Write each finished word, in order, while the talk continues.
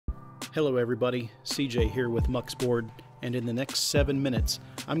Hello everybody, CJ here with muuxBRD, and in the next 7 minutes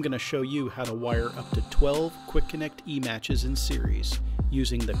I'm going to show you how to wire up to 12 Quick Connect ematches in series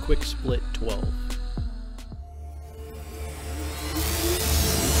using the QuickSplit-12.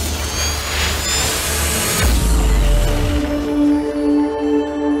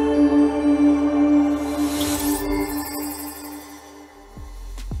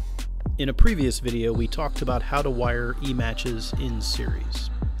 In a previous video we talked about how to wire ematches in series.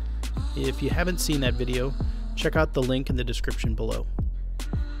 If you haven't seen that video, check out the link in the description below.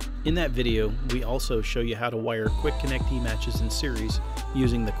 In that video, we also show you how to wire Quick Connect ematches in series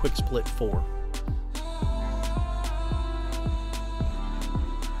using the QuickSplit-12.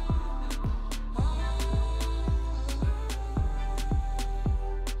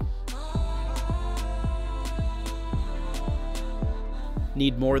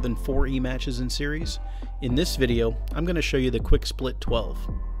 Need more than 4 ematches in series? In this video, I'm going to show you the QuickSplit-12.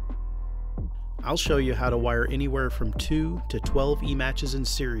 I'll show you how to wire anywhere from 2 to 12 ematches in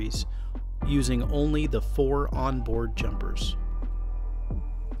series using only the 4 onboard jumpers.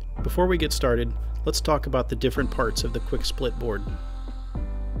 Before we get started, let's talk about the different parts of the QuickSplit board.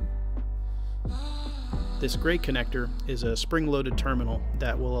 This gray connector is a spring-loaded terminal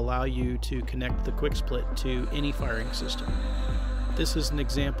that will allow you to connect the QuickSplit to any firing system. This is an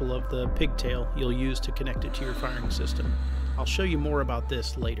example of the pigtail you'll use to connect it to your firing system. I'll show you more about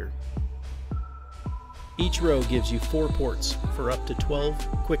this later. Each row gives you 4 ports for up to 12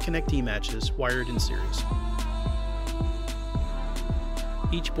 Quick Connect ematches wired in series.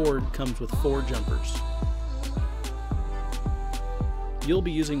 Each board comes with 4 jumpers. You'll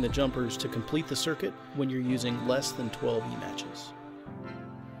be using the jumpers to complete the circuit when you're using less than 12 ematches.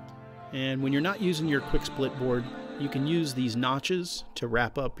 And when you're not using your QuickSplit board, you can use these notches to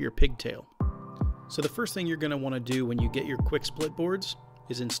wrap up your pigtail. So the first thing you're going to want to do when you get your QuickSplit boards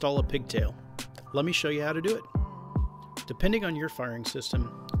is install a pigtail. Let me show you how to do it. Depending on your firing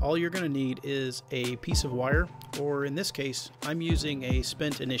system, all you're going to need is a piece of wire, or in this case, I'm using a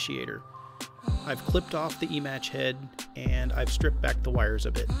spent initiator. I've clipped off the ematch head and I've stripped back the wires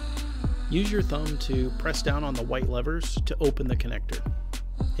a bit. Use your thumb to press down on the white levers to open the connector.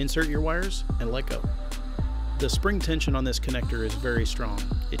 Insert your wires and let go. The spring tension on this connector is very strong.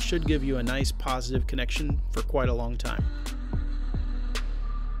 It should give you a nice positive connection for quite a long time.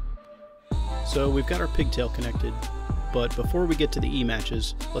 So we've got our pigtail connected, but before we get to the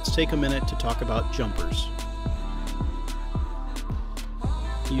ematches, let's take a minute to talk about jumpers.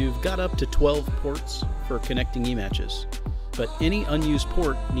 You've got up to 12 ports for connecting ematches, but any unused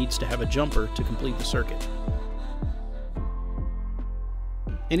port needs to have a jumper to complete the circuit.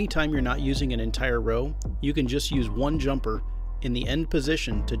 Anytime you're not using an entire row, you can just use one jumper in the end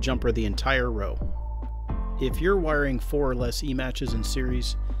position to jumper the entire row. If you're wiring 4 or less ematches in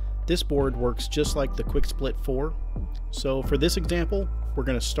series, this board works just like the QuickSplit-4. So for this example, we're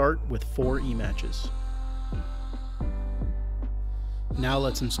going to start with 4 ematches. Now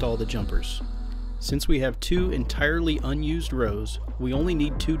let's install the jumpers. Since we have 2 entirely unused rows, we only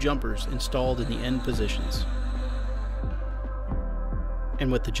need 2 jumpers installed in the end positions.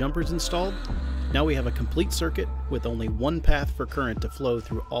 And with the jumpers installed, now we have a complete circuit with only one path for current to flow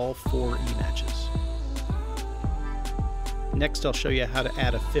through all 4 ematches. Next, I'll show you how to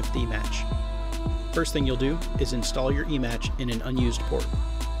add a 5th ematch. First thing you'll do is install your ematch in an unused port.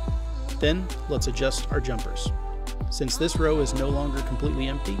 Then, let's adjust our jumpers. Since this row is no longer completely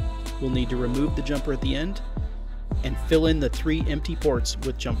empty, we'll need to remove the jumper at the end and fill in the 3 empty ports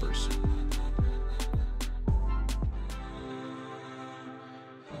with jumpers.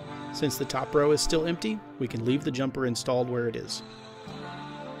 Since the top row is still empty, we can leave the jumper installed where it is.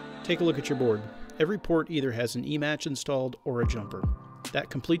 Take a look at your board. Every port either has an ematch installed or a jumper. That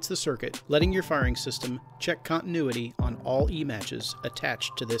completes the circuit, letting your firing system check continuity on all ematches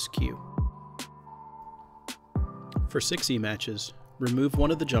attached to this queue. For 6 ematches, remove one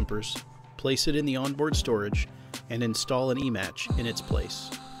of the jumpers, place it in the onboard storage, and install an ematch in its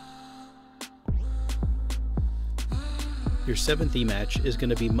place. Your 7th ematch is going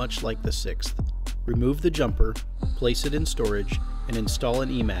to be much like the 6th. Remove the jumper, place it in storage, and install an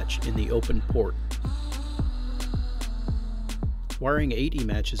ematch in the open port. Wiring 8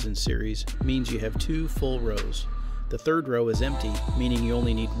 ematches in series means you have 2 full rows. The 3rd row is empty, meaning you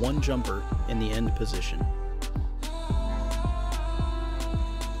only need 1 jumper in the end position.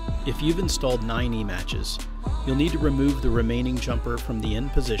 If you've installed 9 ematches, you'll need to remove the remaining jumper from the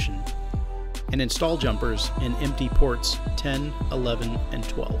end position and install jumpers in empty ports 10, 11, and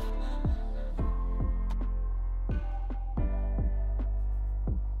 12.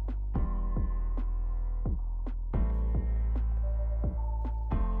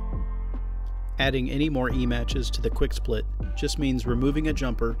 Adding any more ematches to the QuickSplit just means removing a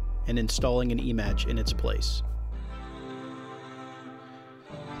jumper and installing an ematch in its place.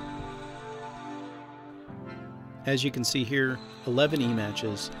 As you can see here, 11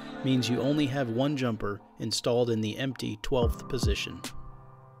 ematches means you only have one jumper installed in the empty 12th position.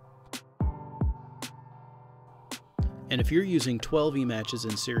 And if you're using 12 ematches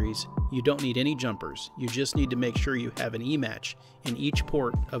in series, you don't need any jumpers. You just need to make sure you have an ematch in each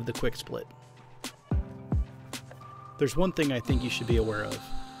port of the QuickSplit. There's one thing I think you should be aware of.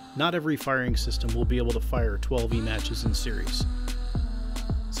 Not every firing system will be able to fire 12 ematches in series.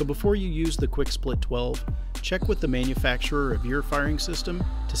 So before you use the QuickSplit-12, check with the manufacturer of your firing system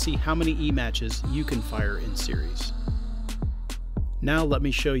to see how many ematches you can fire in series. Now let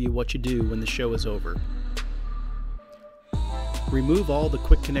me show you what you do when the show is over. Remove all the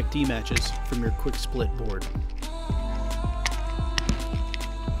Quick Connect ematches from your QuickSplit board.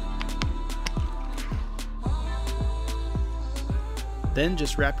 Then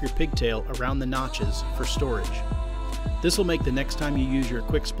just wrap your pigtail around the notches for storage. This will make the next time you use your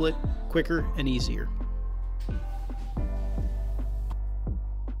QuickSplit quicker and easier.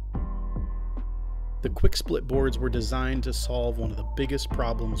 The QuickSplit boards were designed to solve one of the biggest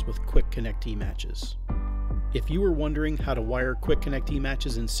problems with Quick Connect ematches. If you were wondering how to wire Quick Connect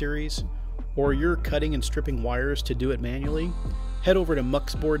ematches in series, or you're cutting and stripping wires to do it manually, head over to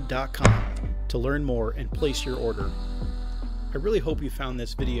muuxBRD.com to learn more and place your order. I really hope you found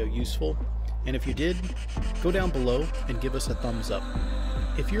this video useful, and if you did, go down below and give us a thumbs up.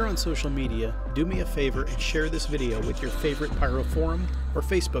 If you're on social media, do me a favor and share this video with your favorite Pyro forum or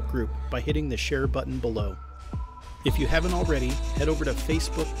Facebook group by hitting the share button below. If you haven't already, head over to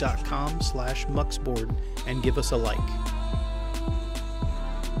facebook.com/muuxBRD and give us a like.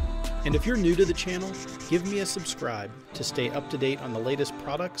 And if you're new to the channel, give me a subscribe to stay up to date on the latest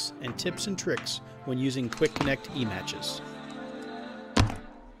products and tips and tricks when using Quick Connect ematches.